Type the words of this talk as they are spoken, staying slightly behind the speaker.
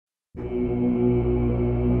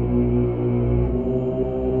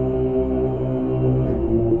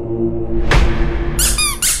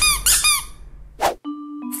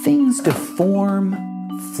deform,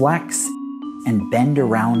 flex, and bend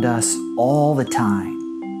around us all the time.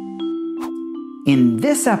 In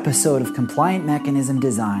this episode of Compliant Mechanism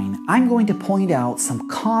Design, I'm going to point out some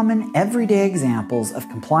common everyday examples of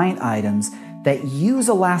compliant items that use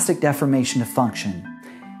elastic deformation to function.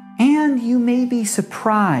 And you may be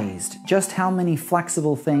surprised just how many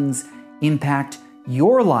flexible things impact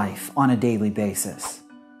your life on a daily basis.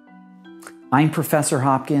 I'm Professor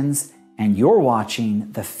Hopkins, and you're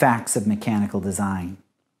watching The Facts of Mechanical Design.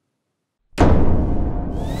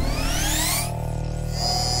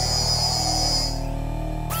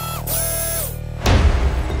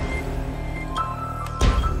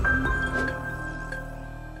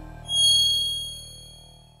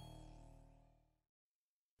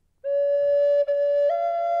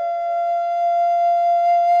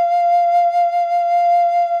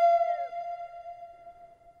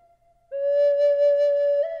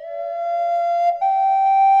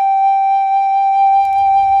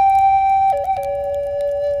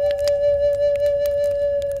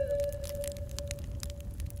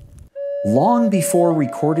 Long before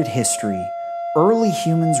recorded history, early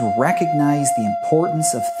humans recognized the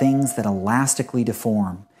importance of things that elastically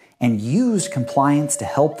deform and used compliance to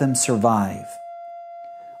help them survive.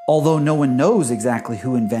 Although no one knows exactly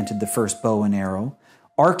who invented the first bow and arrow,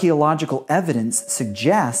 archaeological evidence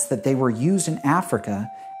suggests that they were used in Africa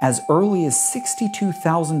as early as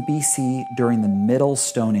 62,000 BC during the Middle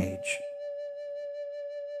Stone Age.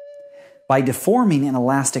 By deforming an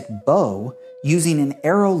elastic bow, using an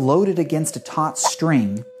arrow loaded against a taut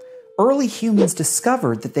string, early humans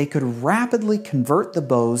discovered that they could rapidly convert the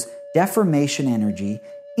bow's deformation energy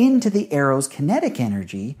into the arrow's kinetic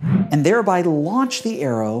energy and thereby launch the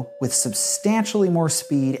arrow with substantially more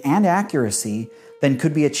speed and accuracy than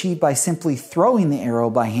could be achieved by simply throwing the arrow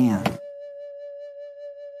by hand.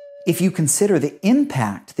 If you consider the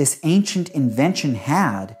impact this ancient invention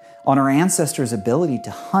had on our ancestors' ability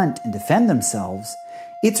to hunt and defend themselves,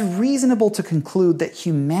 it's reasonable to conclude that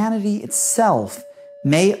humanity itself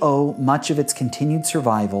may owe much of its continued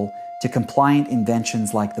survival to compliant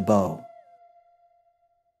inventions like the bow.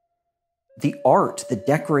 The art that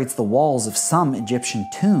decorates the walls of some Egyptian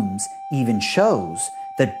tombs even shows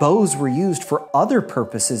that bows were used for other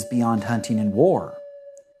purposes beyond hunting and war.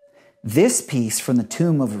 This piece from the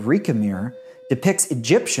tomb of Rekhmir depicts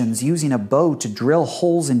Egyptians using a bow to drill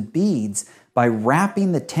holes in beads by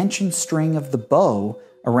wrapping the tension string of the bow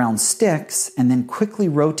around sticks and then quickly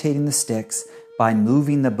rotating the sticks by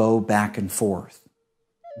moving the bow back and forth.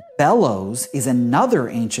 Bellows is another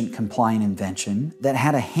ancient compliant invention that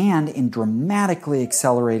had a hand in dramatically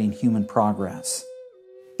accelerating human progress.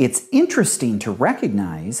 It's interesting to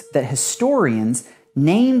recognize that historians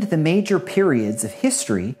named the major periods of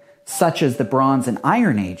history, such as the Bronze and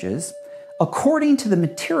Iron Ages, according to the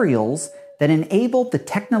materials that enabled the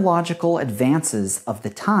technological advances of the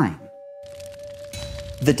time.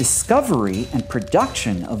 The discovery and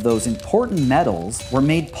production of those important metals were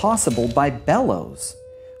made possible by bellows,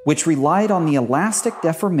 which relied on the elastic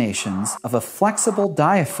deformations of a flexible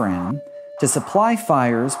diaphragm to supply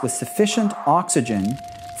fires with sufficient oxygen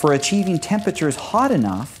for achieving temperatures hot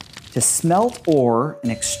enough to smelt ore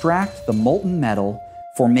and extract the molten metal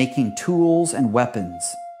for making tools and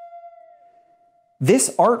weapons.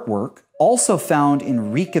 This artwork, also found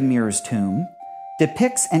in Rekhmir's tomb,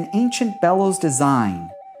 depicts an ancient bellows design,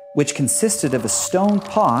 which consisted of a stone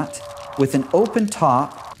pot with an open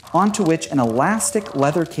top onto which an elastic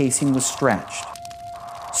leather casing was stretched.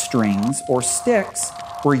 Strings or sticks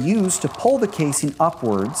were used to pull the casing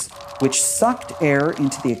upwards, which sucked air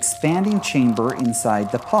into the expanding chamber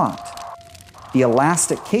inside the pot. The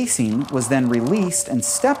elastic casing was then released and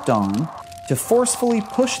stepped on to forcefully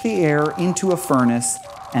push the air into a furnace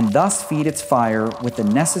and thus feed its fire with the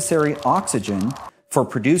necessary oxygen for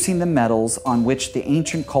producing the metals on which the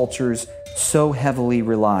ancient cultures so heavily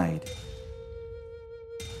relied.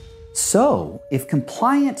 So, if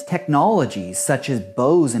compliant technologies such as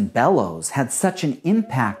bows and bellows had such an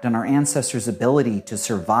impact on our ancestors' ability to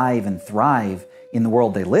survive and thrive in the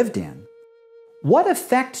world they lived in, what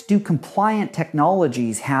effect do compliant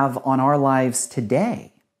technologies have on our lives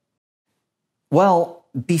today? Well,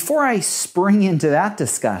 before I spring into that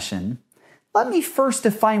discussion, let me first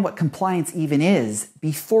define what compliance even is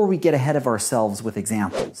before we get ahead of ourselves with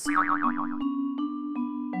examples.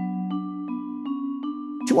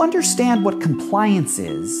 To understand what compliance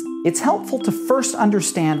is, it's helpful to first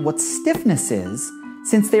understand what stiffness is,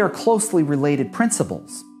 since they are closely related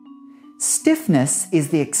principles. Stiffness is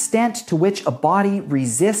the extent to which a body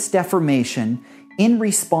resists deformation in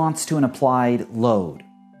response to an applied load.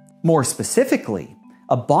 More specifically,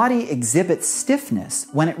 a body exhibits stiffness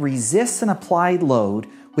when it resists an applied load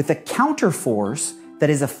with a counterforce that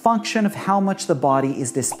is a function of how much the body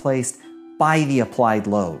is displaced by the applied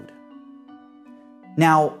load.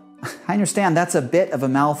 Now, I understand that's a bit of a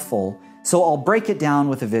mouthful, so I'll break it down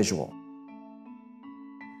with a visual.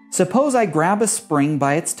 Suppose I grab a spring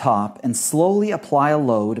by its top and slowly apply a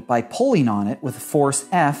load by pulling on it with a force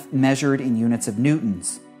F measured in units of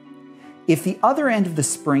newtons. If the other end of the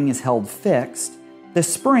spring is held fixed, the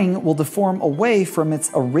spring will deform away from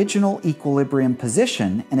its original equilibrium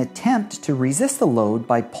position and attempt to resist the load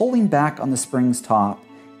by pulling back on the spring's top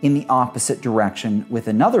in the opposite direction with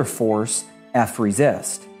another force, F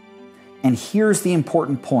resist. And here's the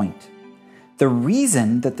important point. The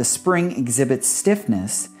reason that the spring exhibits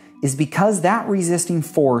stiffness is because that resisting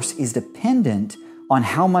force is dependent on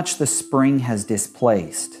how much the spring has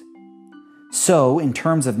displaced. So, in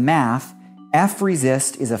terms of math, F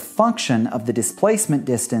resist is a function of the displacement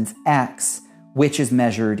distance x, which is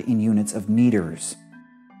measured in units of meters.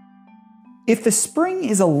 If the spring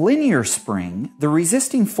is a linear spring, the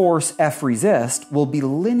resisting force F resist will be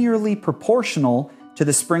linearly proportional to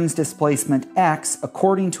the spring's displacement x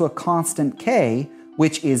according to a constant k,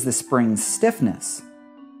 which is the spring's stiffness.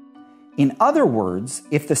 In other words,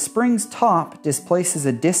 if the spring's top displaces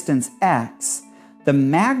a distance x, the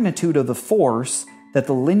magnitude of the force that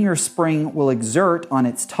the linear spring will exert on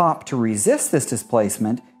its top to resist this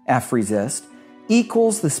displacement, F resist,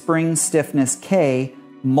 equals the spring's stiffness K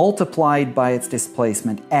multiplied by its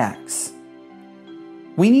displacement x.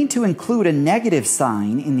 We need to include a negative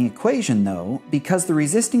sign in the equation though, because the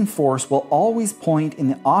resisting force will always point in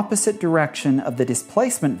the opposite direction of the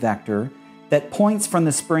displacement vector that points from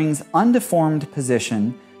the spring's undeformed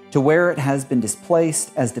position to where it has been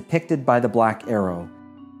displaced as depicted by the black arrow.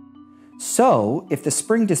 So, if the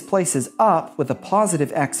spring displaces up with a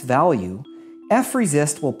positive x value, F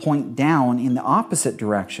resist will point down in the opposite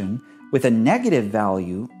direction with a negative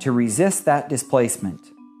value to resist that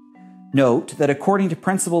displacement. Note that according to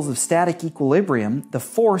principles of static equilibrium, the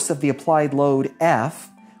force of the applied load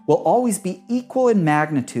F will always be equal in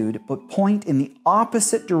magnitude but point in the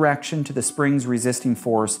opposite direction to the spring's resisting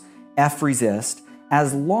force F resist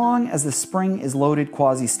as long as the spring is loaded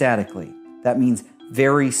quasi-statically. That means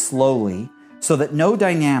very slowly, so that no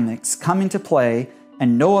dynamics come into play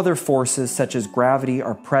and no other forces such as gravity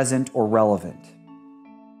are present or relevant.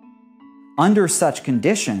 Under such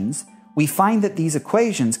conditions, we find that these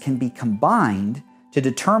equations can be combined to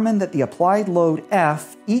determine that the applied load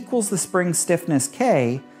F equals the spring stiffness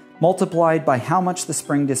K multiplied by how much the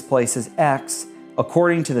spring displaces x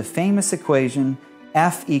according to the famous equation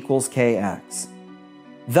F equals Kx.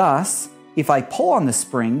 Thus, if I pull on the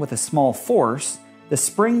spring with a small force, the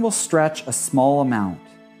spring will stretch a small amount.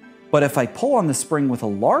 But if I pull on the spring with a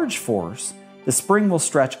large force, the spring will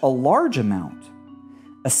stretch a large amount.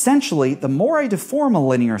 Essentially, the more I deform a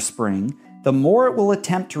linear spring, the more it will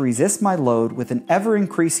attempt to resist my load with an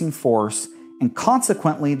ever-increasing force, and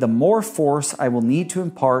consequently, the more force I will need to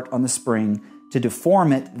impart on the spring to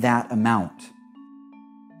deform it that amount.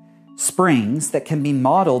 Springs that can be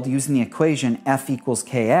modeled using the equation F equals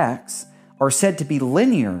Kx are said to be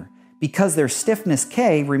linear because their stiffness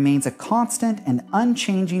K remains a constant and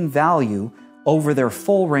unchanging value over their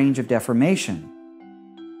full range of deformation.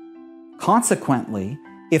 Consequently,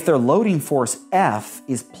 if their loading force F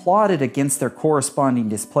is plotted against their corresponding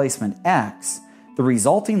displacement x, the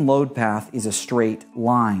resulting load path is a straight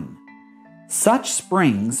line. Such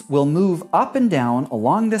springs will move up and down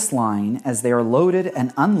along this line as they are loaded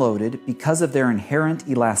and unloaded because of their inherent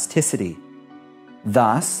elasticity.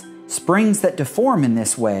 Thus, springs that deform in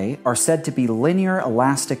this way are said to be linear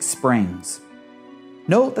elastic springs.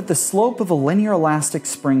 Note that the slope of a linear elastic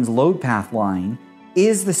spring's load path line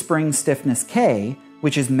is the spring stiffness K,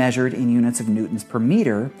 which is measured in units of newtons per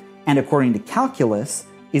meter, and according to calculus,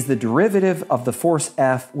 is the derivative of the force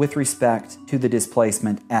F with respect to the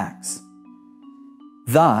displacement x.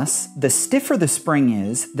 Thus, the stiffer the spring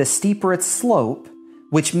is, the steeper its slope,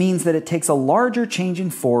 which means that it takes a larger change in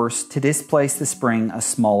force to displace the spring a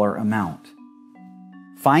smaller amount.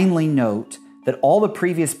 Finally, note that all the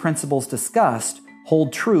previous principles discussed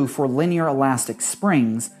hold true for linear elastic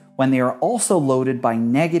springs when they are also loaded by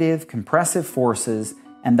negative compressive forces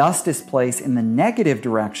and thus displace in the negative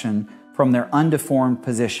direction from their undeformed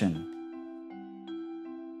position.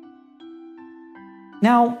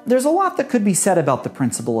 Now, there's a lot that could be said about the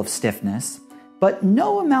principle of stiffness, but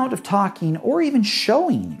no amount of talking or even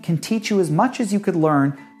showing can teach you as much as you could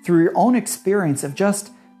learn through your own experience of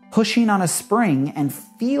just pushing on a spring and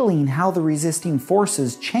feeling how the resisting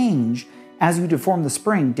forces change as you deform the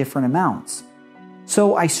spring different amounts.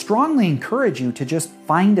 So I strongly encourage you to just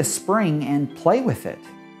find a spring and play with it.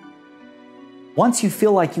 Once you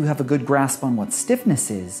feel like you have a good grasp on what stiffness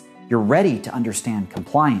is, you're ready to understand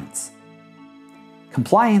compliance.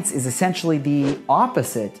 Compliance is essentially the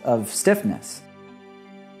opposite of stiffness.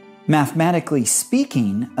 Mathematically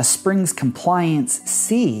speaking, a spring's compliance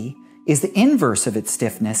C is the inverse of its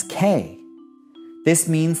stiffness K. This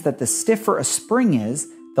means that the stiffer a spring is,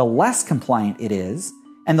 the less compliant it is,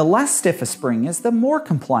 and the less stiff a spring is, the more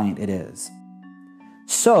compliant it is.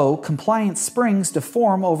 So, compliant springs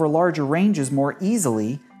deform over larger ranges more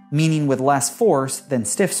easily, meaning with less force than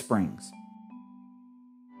stiff springs.